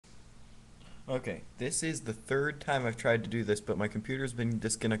Okay, this is the third time I've tried to do this, but my computer's been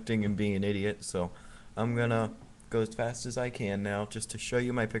disconnecting and being an idiot, so I'm gonna go as fast as I can now just to show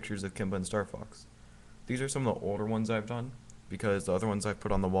you my pictures of Kimba and Starfox. These are some of the older ones I've done, because the other ones I've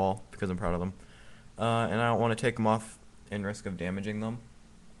put on the wall, because I'm proud of them. And I don't want to take them off in risk of damaging them.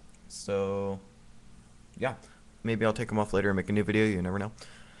 So, yeah, maybe I'll take them off later and make a new video, you never know.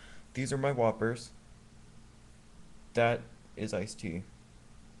 These are my Whoppers. That is iced tea.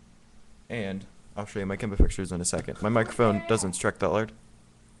 And I'll show you my Kimba pictures in a second. My microphone doesn't stretch that loud.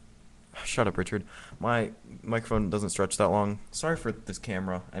 Shut up, Richard. My microphone doesn't stretch that long. Sorry for this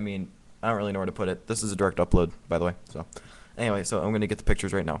camera. I mean, I don't really know where to put it. This is a direct upload, by the way. So, anyway, so I'm gonna get the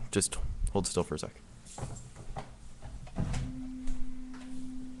pictures right now. Just hold still for a sec.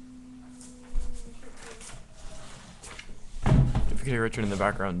 If you can hear Richard in the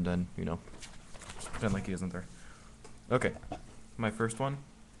background, then just pretend like he isn't there. Okay, my first one.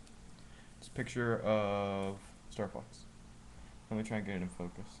 It's a picture of Starfox. Let me try and get it in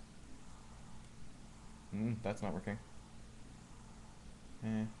focus. That's not working.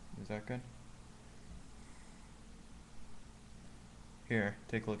 Is that good? Here,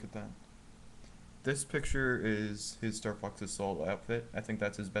 take a look at that. This picture is his Starfox Assault outfit. I think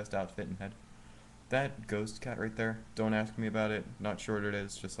that's his best outfit in head. That ghost cat right there, don't ask me about it. Not sure what it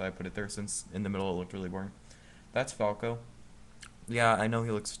is, just I put it there since in the middle it looked really boring. That's Falco. Yeah, I know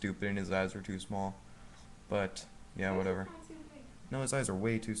he looks stupid and his eyes are too small. But, yeah, whatever. No, his eyes are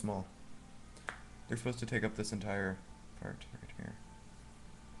way too small. They're supposed to take up this entire part right here.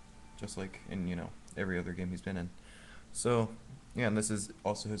 Just like in, every other game he's been in. So, yeah, and this is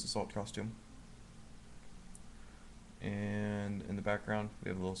also his assault costume. And in the background, we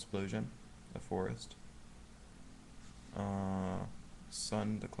have a little explosion, a forest,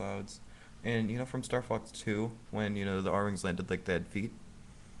 sun, the clouds, and from Star Fox 2, when the R-wings landed like they had feet.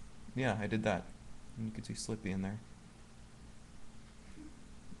 Yeah, I did that, and you can see Slippy in there.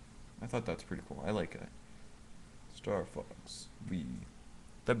 I thought that's pretty cool. I like it. Star Fox Wii.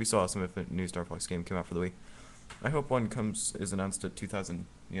 That'd be so awesome if a new Star Fox game came out for the Wii. I hope one is announced at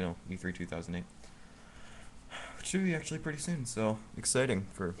E3 2008. Which should be actually pretty soon, so exciting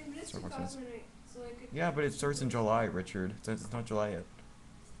for Star Fox fans. Yeah, but it starts in July, Richard. It's not July yet.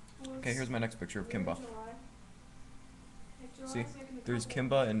 Okay, here's my next picture of Kimba. See, there's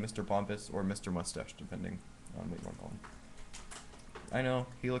Kimba and Mr. Pompous, or Mr. Mustache, depending on what you want to call him. I know,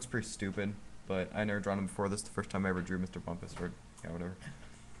 he looks pretty stupid, but I never drawn him before. This is the first time I ever drew Mr. Pompous, or, yeah, whatever.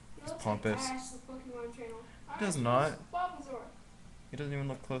 It's Pompous. He does not. He doesn't even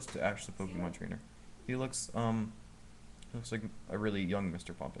look close to Ash the Pokemon trainer. He looks like a really young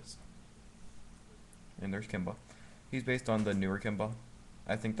Mr. Pompous. And there's Kimba. He's based on the newer Kimba.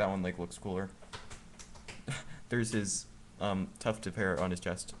 I think that one looks cooler. There's his tuft of hair on his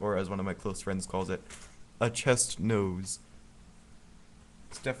chest, or as one of my close friends calls it, a chest nose.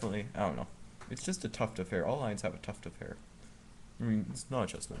 It's definitely, I don't know. It's just a tuft of hair. All lions have a tuft of hair. I mean, it's not a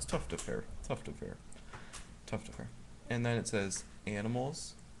chest nose. Tuft of hair. Tuft of hair. Tuft of hair. And then it says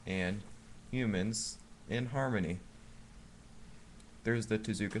animals and humans in harmony. There's the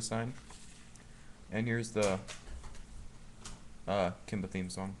Tezuka sign. And here's the Kimba theme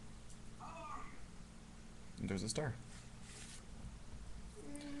song. And there's a star.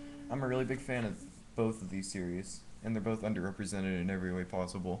 I'm a really big fan of both of these series, and they're both underrepresented in every way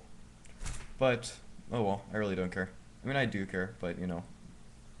possible. But, oh well, I really don't care. I mean, I do care, but,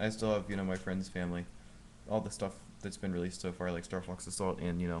 I still have, my friends, family, all the stuff that's been released so far, like Star Fox Assault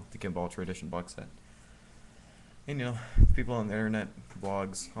and, the Kimba Ultra Edition box set. And, people on the internet,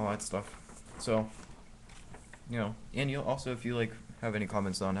 blogs, all that stuff. So, and you'll also, if you, have any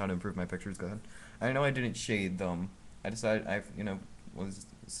comments on how to improve my pictures, go ahead. I know I didn't shade them. I decided was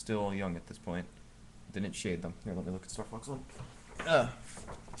still young at this point. Didn't shade them. Here, let me look at Star Fox one.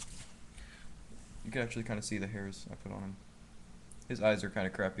 You can actually kind of see the hairs I put on him. His eyes are kind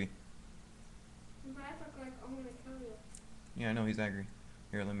of crappy. But I look like I'm gonna kill you. Yeah, I know, he's angry.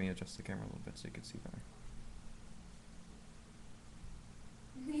 Here, let me adjust the camera a little bit so you can see better.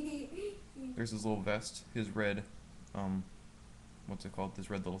 There's his little vest, his red, what's it called? This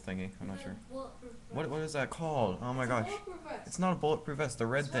red little thingy. I'm not sure. What is that called? Oh my gosh. It's not a bulletproof vest. The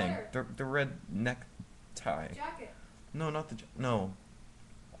red thing. The red necktie. Jacket. No, not the no.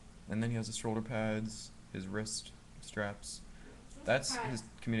 And then he has his shoulder pads, his wrist straps. That's his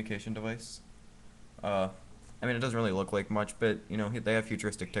communication device. I mean, it doesn't really look like much, but they have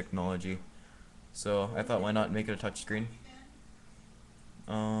futuristic technology. So I thought, why not make it a touchscreen?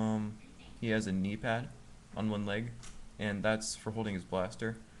 He has a knee pad on one leg, and that's for holding his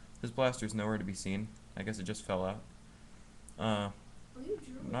blaster. His blaster's nowhere to be seen. I guess it just fell out. Oh, you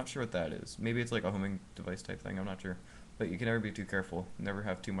drew I'm it. not sure what that is. Maybe it's like a homing device type thing. I'm not sure. But you can never be too careful. Never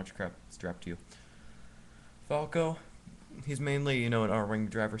have too much crap strapped to you. Falco, he's mainly, an R-wing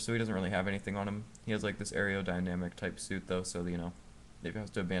driver, so he doesn't really have anything on him. He has like this aerodynamic type suit though, so he has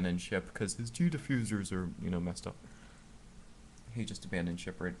to abandon ship because his G diffusers are, messed up. He just abandoned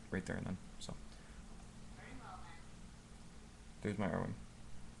ship right there and then. So there's my R-wing.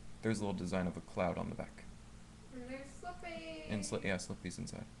 There's a little design of a cloud on the back. And there's Slippy. And Slippy's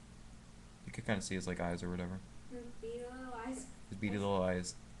inside. You could kind of see his like eyes or whatever. His beady little eyes. His beady little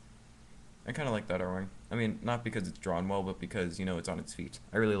eyes. I kind of like that R-wing. I mean, not because it's drawn well, but because, it's on its feet.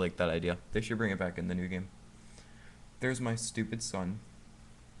 I really like that idea. They should bring it back in the new game. There's my stupid son.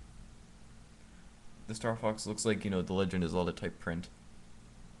 The Starfox looks like, the Legend is Zelda type print.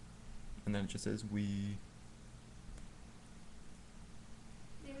 And then it just says, "We."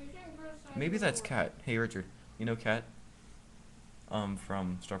 Maybe that's Cat. Hey, Richard. You know Cat?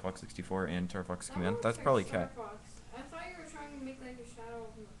 From Star Fox 64 and Star Fox Command. That's probably Cat. I thought you were trying to make like a shadow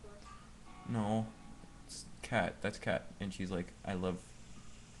of him before. No. It's Cat. That's Cat. And she's like, "I love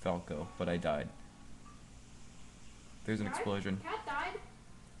Falco, but I died." There's an explosion. Cat died?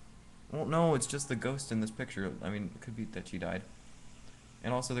 Well, no, it's just the ghost in this picture. I mean, it could be that she died.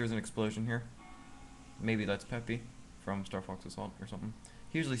 And also there's an explosion here. Maybe that's Peppy from Star Fox Assault or something.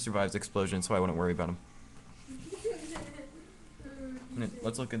 He usually survives explosions, so I wouldn't worry about him.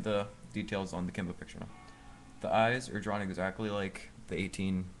 Let's look at the details on the Kimba picture now. The eyes are drawn exactly like the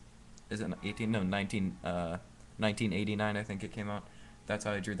 1989 I think it came out. That's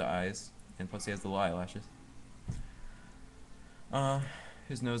how I drew the eyes, and plus he has the little eyelashes.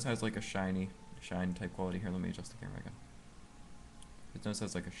 His nose has like a shine type quality. Here, let me adjust the camera again. His nose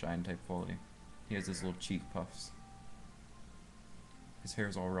has like a shine type quality. He has his little cheek puffs. His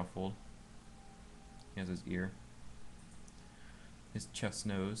hair's all ruffled. He has his ear. His chest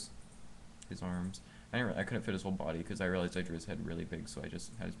nose. His arms. I couldn't fit his whole body because I realized I drew his head really big, so I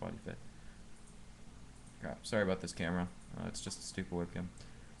just had his body fit. Crap. Sorry about this camera. It's just a stupid webcam.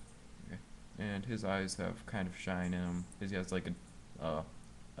 Okay. And his eyes have kind of shine in them. He has like a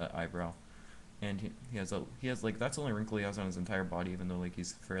eyebrow. And he has like, that's the only wrinkle he has on his entire body, even though like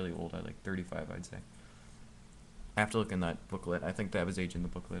he's fairly old, at like 35 I'd say. I have to look in that booklet. I think they have his age in the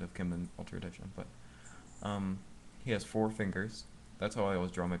booklet of Kimba Ultra Edition, but he has 4 fingers. That's how I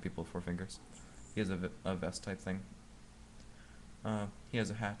always draw my people with 4 fingers. He has a vest type thing. He has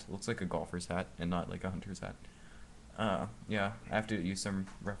a hat. Looks like a golfer's hat and not like a hunter's hat. Yeah, I have to use some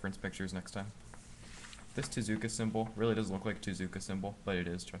reference pictures next time. This Tezuka symbol really doesn't look like a Tezuka symbol, but it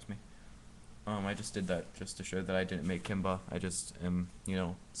is, trust me. I just did that just to show that I didn't make Kimba. I just am,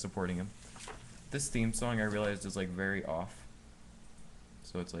 supporting him. This theme song I realized is like very off.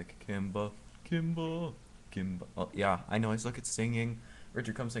 So it's like Kimba, Kimba, Kimba. Oh, yeah, I know I suck at singing.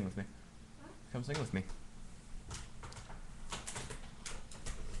 Richard, come sing with me. Come sing with me.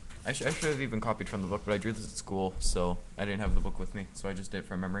 I should have even copied from the book, but I drew this at school, so I didn't have the book with me, so I just did it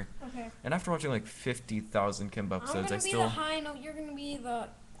from memory. Okay. And after watching like 50,000 Kimba episodes, I'm gonna be the high note. You're gonna be the.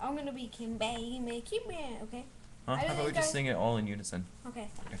 I'm gonna be Kimba, okay? Huh? How about we just sing it all in unison? Okay.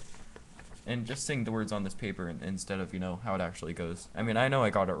 And just sing the words on this paper instead of, how it actually goes. I mean, I know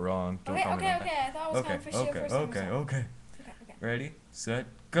I got it wrong. Don't Okay, comment on that. I thought it was kind of fishy at first. Okay. Ready, set,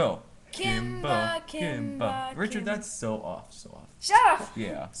 go. Kimba, Kimba. Richard, that's so off. Shut up!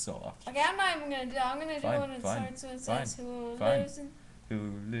 Yeah, so off. Okay, I'm not even gonna do that. I'm gonna do Fine, when it fine, starts, when it fine, says who fine. lives in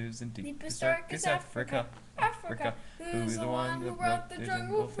Who lives in deepest deepest darkest Africa? Africa. Who's the one who brought the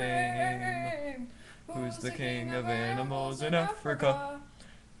jungle fame? Who's the king of animals in Africa?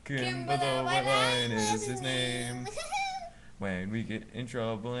 Kimba the White Lion is his name. When we get in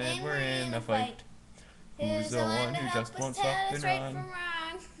trouble and we're in a fight, who's the one who just won't stop and run?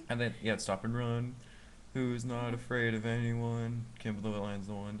 And then, yeah, stop and run. Who's not afraid of anyone? Kimba the White Lion's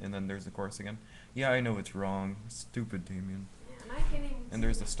the one. And then there's the chorus again. Yeah, I know it's wrong. Stupid Damien. Man, I can't even And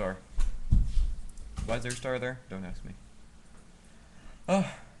there's the star. Why is there a star there? Don't ask me. Oh,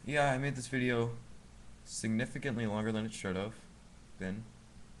 yeah, I made this video significantly longer than it should have been.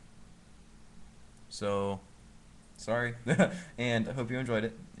 So, sorry. And I hope you enjoyed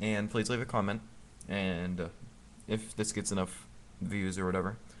it. And please leave a comment. And if this gets enough views or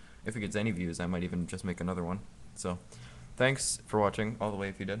whatever, if it gets any views, I might even just make another one. So, thanks for watching all the way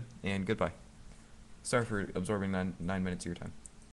if you did. And goodbye. Sorry for absorbing 9 minutes of your time.